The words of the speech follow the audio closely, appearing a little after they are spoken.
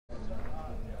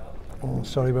Oh,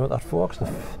 sorry about that, folks. The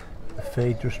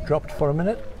feed just dropped for a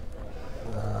minute.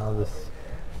 With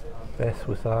Beth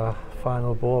with our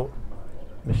final ball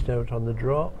missed out on the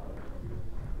draw.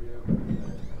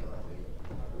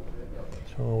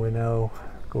 So we're now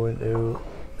going to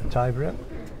the tie break.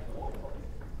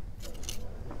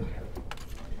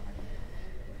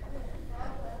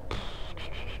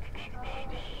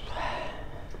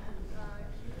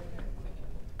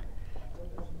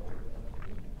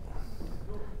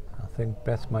 I think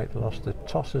Beth might have lost the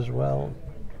toss as well,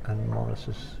 and Maurice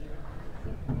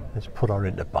has put her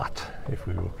into bat if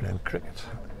we were playing cricket.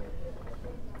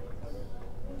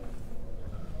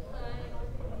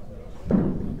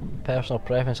 Personal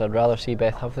preference, I'd rather see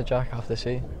Beth have the jack, I have to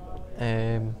say.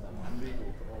 I'd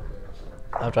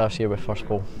rather see her with first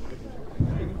ball.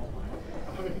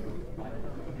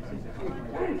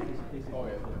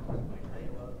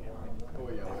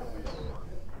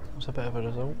 That's a bit of a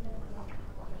result.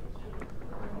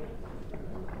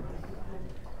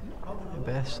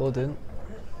 Beth, slow down.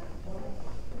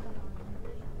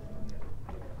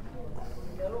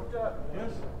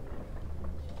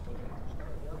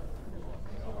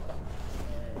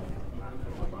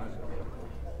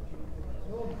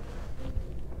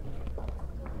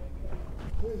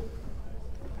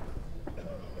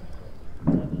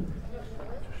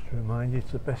 Just to remind you,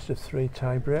 it's the best of 3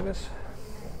 tiebreakers.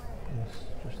 It's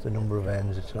just the number of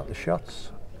ends, it's not the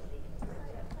shots.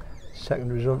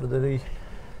 Second result of the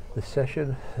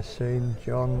session has seen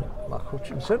John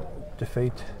McHutchinson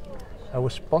defeat our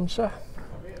sponsor,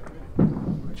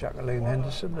 Jacqueline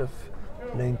Henderson of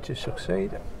Lean to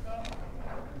Succeed.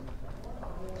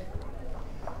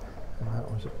 And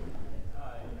that was a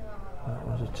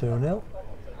 2-0.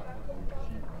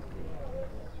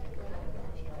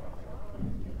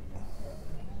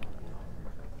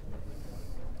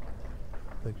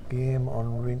 The game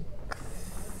on rink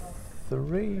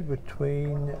 3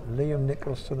 between Liam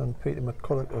Nicholson and Peter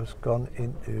McCulloch has gone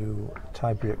into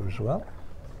tiebreaker as well.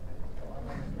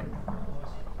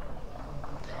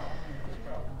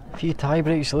 A few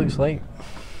tiebreaks, it looks like.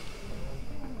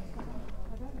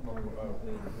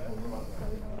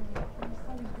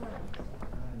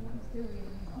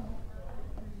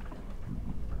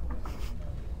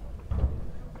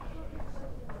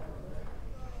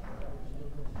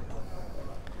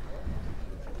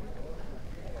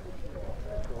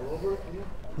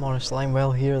 Maurice lying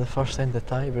well here, the first end of the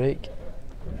tie break.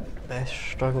 Beth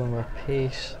struggling with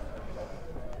pace.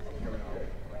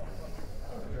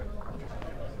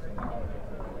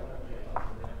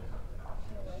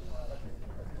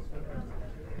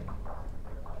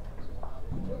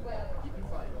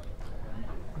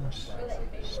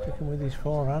 Sticking with his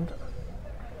forehand.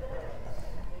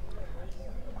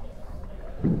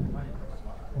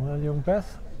 Well, young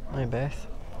Beth. Hi Beth.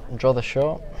 Draw the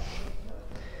shot.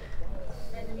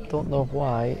 Don't know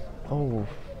why. Oh,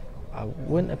 I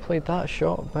wouldn't have played that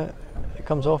shot, but it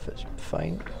comes off, it's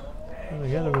fine. And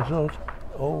again, a result.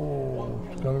 Oh,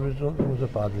 it's not a result, it was a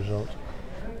bad result.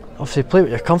 Obviously, play what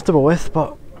you're comfortable with,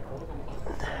 but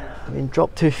I mean,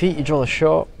 drop 2 feet, you draw the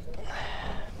shot.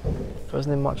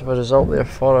 Wasn't much of a result there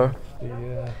for her.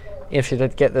 Yeah. If she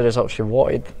did get the result she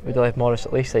wanted, we'd have left Maurice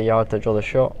at least a yard to draw the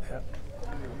shot. Yeah.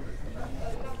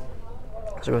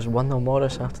 So it was 1-0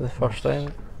 Maurice after the first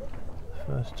round.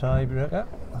 First tiebreaker.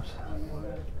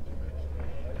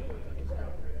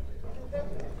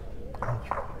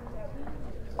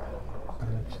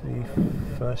 And it's the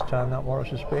first time that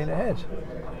Maurice has been ahead.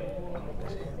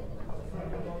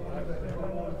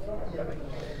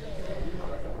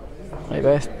 Right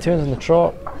Beth, 2 ends in the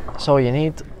trot, that's all you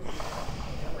need.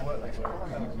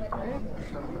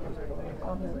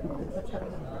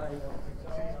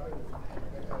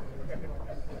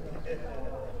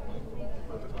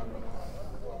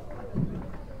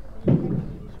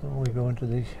 So we go into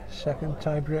the second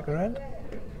tiebreaker end.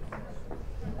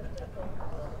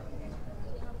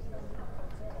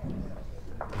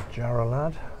 Jarrah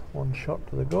lad, 1 shot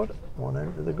to the good, 1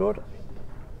 out to the good.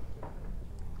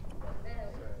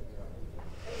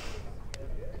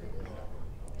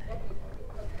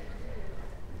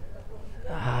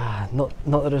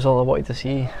 Not the result I wanted to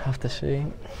see, I have to say.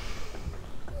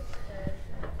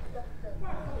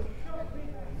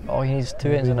 All he needs 2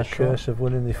 ends in a trot. Curse of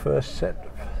winning the first set.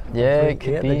 Yeah, it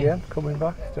could be. Again, coming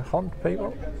back to haunt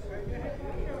people.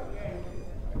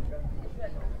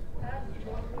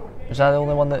 Was that the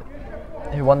only one that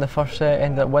who won the first set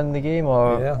ended up winning the game,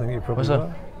 or yeah, I think you probably was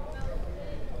were.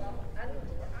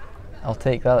 I'll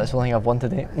take that. That's the only thing I've won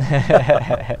today.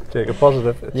 Take a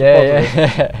positive. It's yeah, a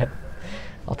positive. Yeah.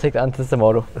 I'll take that into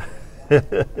tomorrow.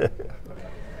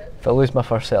 If I lose my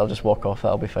first set, I'll just walk off.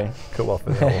 That'll be fine. Come off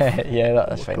with it. Yeah,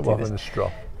 that's fine. Come off in the straw.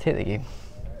 Take the game.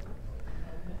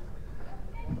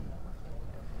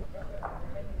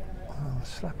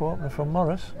 Slap opener from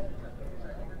Maurice.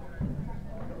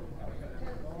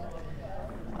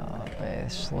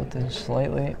 Slowed down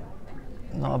slightly.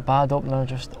 Not a bad opener,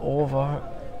 just over.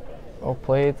 Well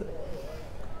played.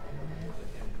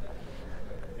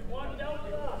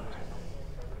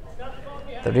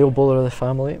 The real bowler of the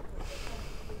family.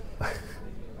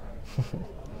 Just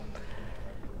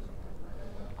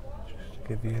to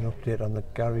give you an update on the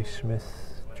Gary Smith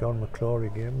John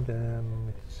McClory game.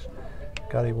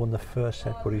 Gary won the first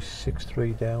set, but he's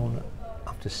 6-3 down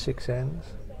after 6 ends.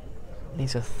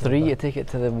 Needs a 3 to take it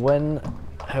to the win.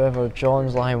 However,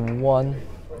 John's line 1.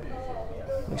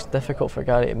 Looks difficult for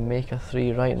Gary to make a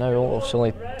 3 right now. It's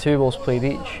only 2 balls played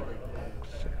each.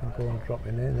 Second ball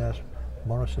dropping in as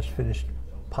Maurice has finished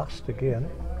past again.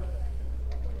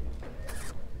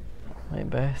 Right,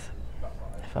 Beth.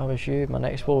 If I was you, my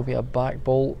next ball would be a back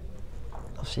ball.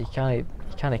 So you can't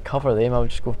cover them. I would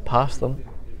just go past them.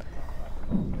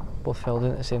 Both fell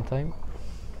down at the same time.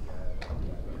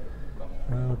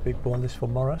 Well, a big bonus for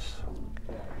Maurice.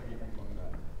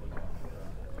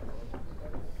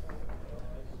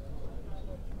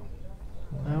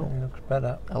 Well, it looks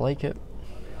better. I like it.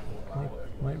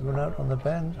 Might run out on the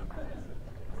bend.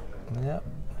 Yep.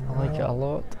 I like it a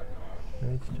lot.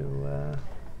 Needs to.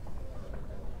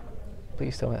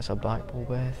 Please tell me it's a back ball,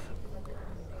 Beth.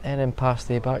 And then past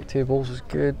the back 2 balls is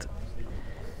good.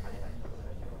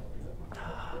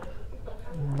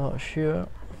 Not sure.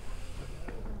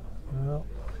 No.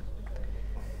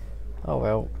 Oh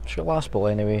well, it's your last ball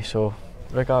anyway, so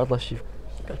regardless you've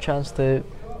got a chance to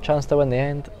win the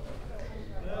end.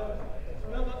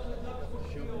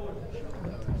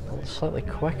 Slightly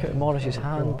quick out of Maurice's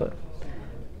hand, but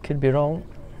could be wrong.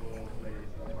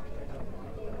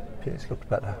 Pace looks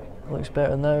better. Looks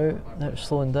better now. Now it's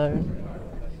slowing down.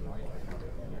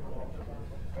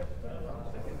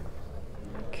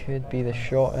 Could be the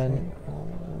shot in.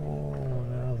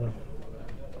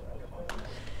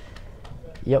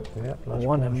 Yep,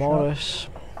 one in Maurice.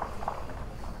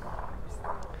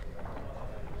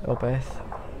 Oh, Beth,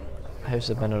 how's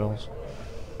the minerals?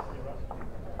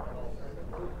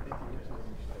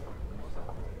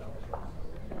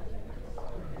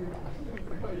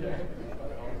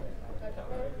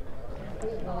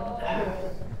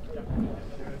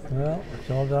 Well, it's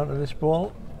all down to this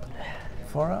ball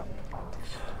for her.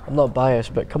 I'm not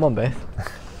biased, but come on, Beth.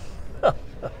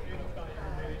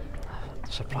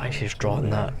 Surprised she's drawn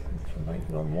that. She might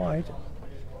have gone wide.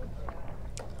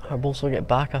 Her balls will get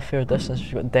back a fair distance.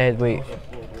 She's got dead weight.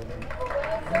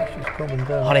 She's coming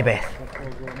down. Hurry, Beth.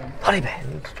 Hurry, Beth.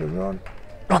 Needs to run.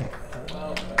 Run.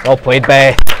 Well played,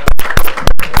 Beth.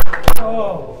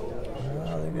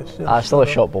 Still a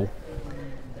shot ball.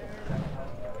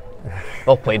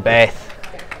 Well played, Beth.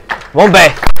 Come on,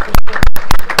 Beth.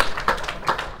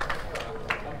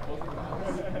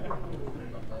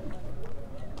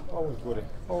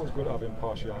 Always good having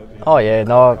partiality. Oh yeah,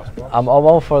 no, I'm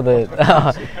all for the.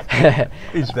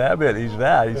 He's there, mate. He's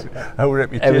there. He's our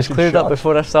reputation. It was cleared up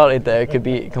before I started that it could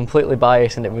be completely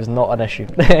biased, and it was not an issue.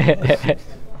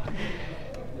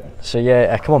 So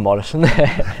yeah, come on, Morrison.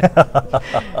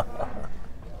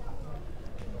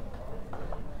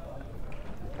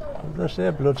 They say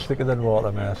blood's thicker than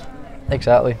water, mate.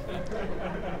 Exactly.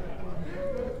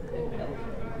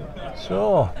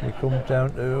 So we come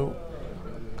down to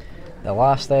the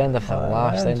last end of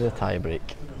the tie break.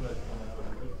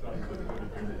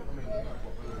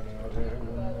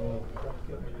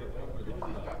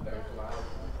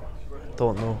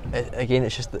 Don't know. Again,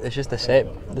 it's just the set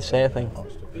thing.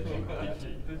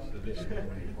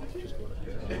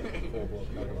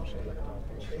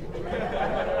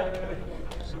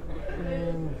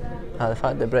 The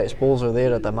fact that Brett's balls are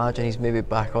there, I'd imagine he's maybe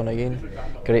back on again.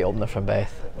 Great opener from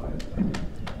Beth.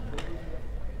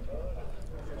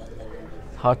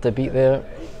 Hard to beat there.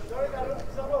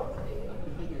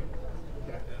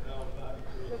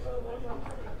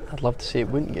 I'd love to say it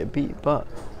wouldn't get beat, but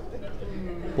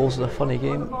bowls is a funny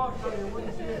game.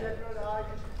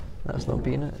 That's not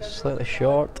beating it. It's slightly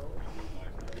short.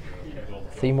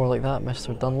 3 more like that,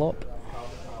 Mr. Dunlop.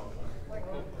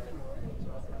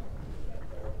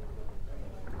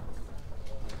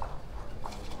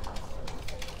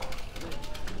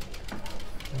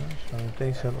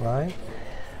 decent line.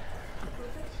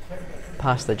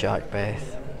 Past the jack,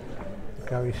 Beth.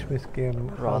 Gary Smith game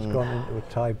has gone into a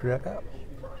tiebreaker.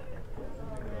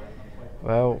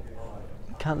 Well,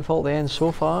 can't fault the end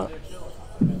so far.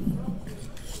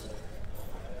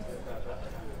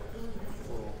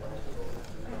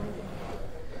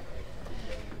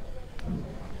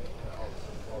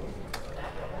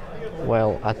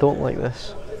 Well, I don't like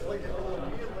this.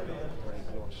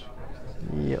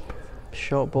 Yep.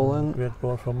 Shot ball in. Great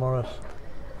ball from Maurice.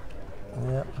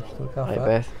 Yep, let's look after Right,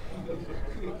 Beth.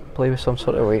 Play with some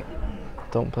sort of weight.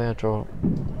 Don't play a draw.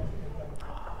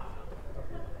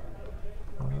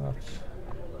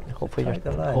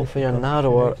 Hopefully you're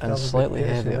narrower and slightly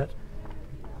heavier.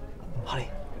 Hurry.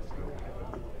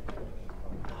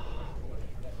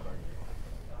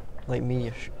 Like me,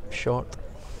 you're short.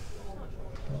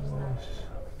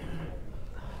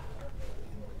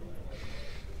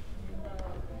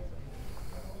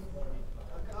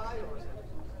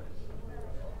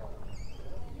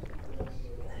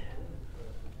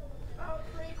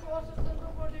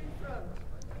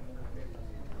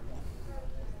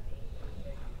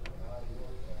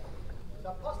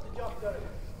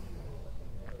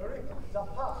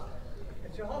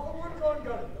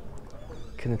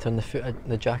 Can they turn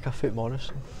the jack a foot,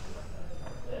 Maurice?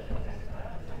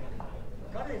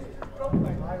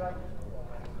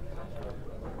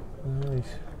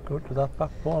 He's good with that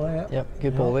back ball there. Yep,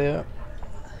 good ball there. A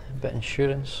bit of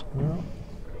insurance.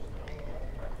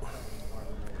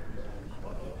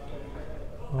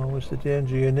 Always the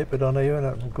danger you nip it on here and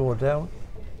it will go down.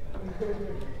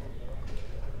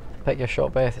 Pick your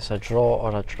shot, Beth. It's a draw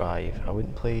or a drive. I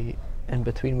wouldn't play in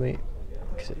between weight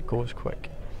because it goes quick.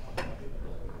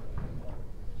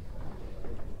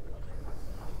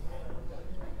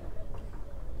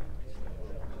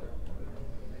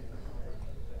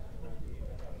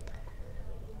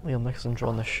 Liam Nicholson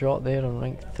drawing the shot there on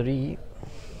rank 3.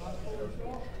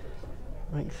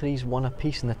 Rank 3's one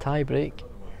apiece in the tie break.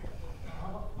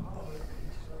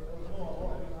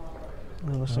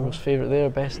 Liam Nicholson was favourite there.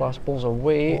 Best last ball's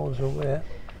away. Ball's away.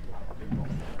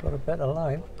 Got a better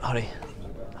line. Hurry.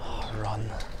 Oh, run.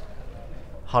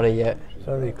 Hurry yet.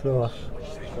 Very close.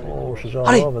 Oh, she's all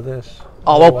Hurry. over this.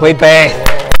 Oh, well played, Beth.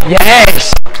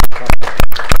 Yes!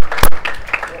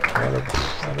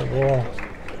 What a ball.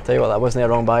 Tell you what, that wasn't a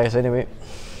wrong bias anyway.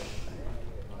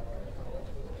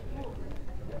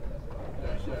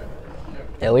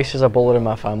 At least there's a bowler in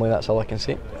my family, that's all I can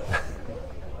say.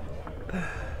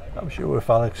 I'm sure if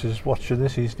Alex is watching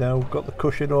this, he's now got the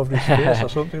cushion over his face or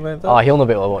something like that. Oh, he'll not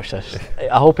be able to watch this.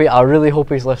 I really hope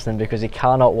he's listening because he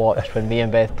cannot watch when me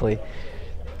and Beth play.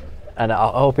 And I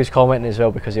hope he's commenting as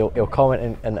well because he'll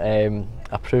comment and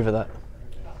approve of that.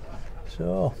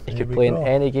 So, he could play in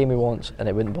any game he wants and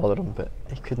it wouldn't bother him, but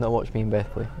he could not watch me and Beth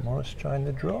play. Maurice trying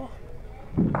to draw?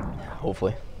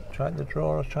 Hopefully. Trying to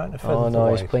draw or trying to fit? Oh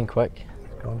no, he's playing quick.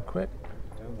 He's going quick.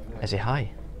 Is he high?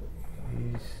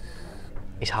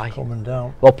 He's high. Coming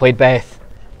down. Well played, Beth.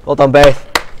 Well done, Beth.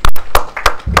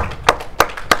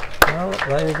 Well,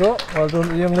 there you go. Well done to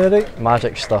the young lady.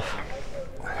 Magic stuff.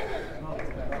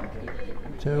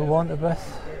 2-1 to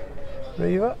Beth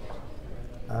Riva.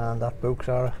 And that books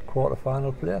our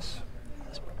quarter-final place.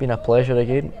 It's been a pleasure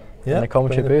again in the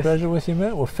commentary booth. Pleasure with you,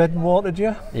 mate. We're fed and watered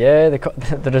you. Yeah,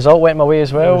 the result went my way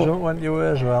as well. The result went your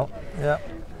way as well. Yeah.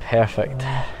 Perfect.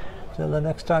 Till the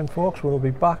next time, folks, we'll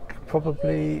be back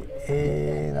probably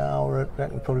in an hour, I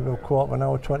reckon probably about a quarter of an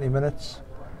hour, 20 minutes.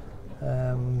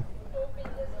 There's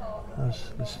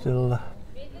still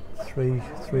three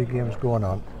games going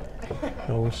on.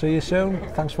 So we'll see you soon.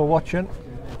 Thanks for watching.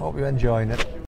 Hope you're enjoying it.